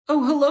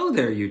Oh, hello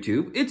there,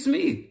 YouTube. It's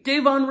me,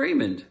 Davon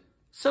Raymond.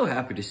 So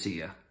happy to see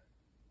ya.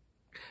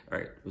 All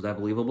right, was that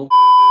believable?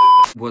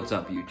 What's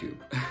up, YouTube?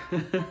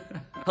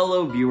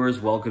 Hello, viewers.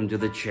 Welcome to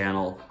the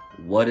channel.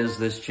 What is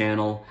this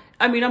channel?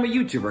 I mean, I'm a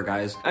YouTuber,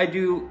 guys. I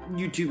do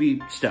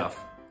YouTube-y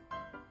stuff.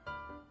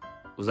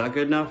 Was that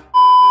good enough?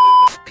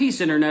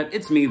 Peace, Internet.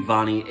 It's me,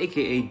 Vonnie,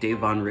 aka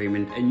Davon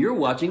Raymond, and you're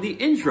watching the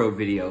intro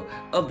video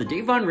of the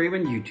Davon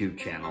Raymond YouTube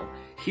channel.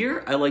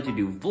 Here, I like to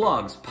do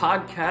vlogs,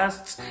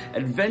 podcasts,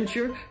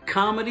 adventure,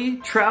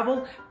 comedy,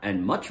 travel,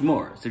 and much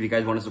more. So if you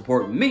guys want to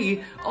support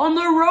me on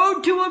the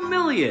road to 1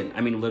 million,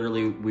 I mean,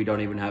 literally, we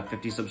don't even have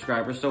 50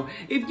 subscribers. So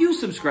if you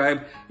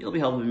subscribe, you'll be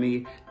helping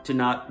me to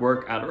not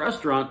work at a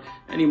restaurant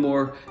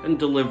anymore and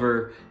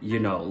deliver, you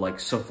know,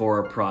 like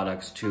Sephora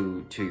products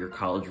to your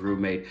college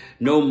roommate.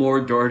 No more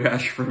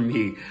DoorDash for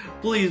me.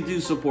 Please do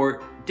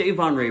support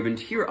Davon Raymond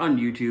here on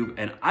YouTube,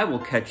 and I will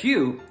catch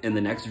you in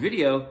the next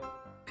video.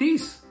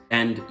 Peace.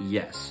 And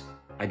yes,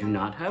 I do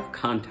not have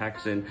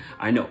contacts in.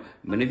 I know,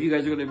 many of you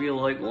guys are gonna be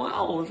like, well,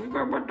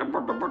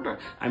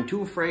 I'm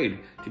too afraid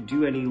to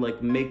do any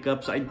like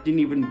makeups. I didn't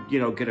even, you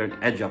know, get an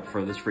edge up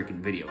for this freaking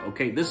video,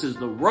 okay? This is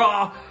the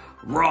raw.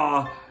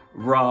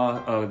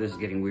 Oh, this is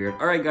getting weird.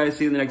 All right, guys,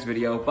 see you in the next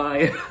video.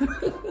 Bye.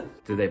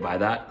 Did they buy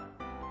that?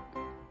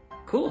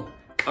 Cool.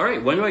 All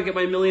right, when do I get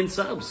my 1 million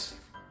subs?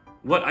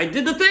 What? I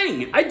did the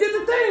thing! I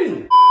did the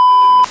thing!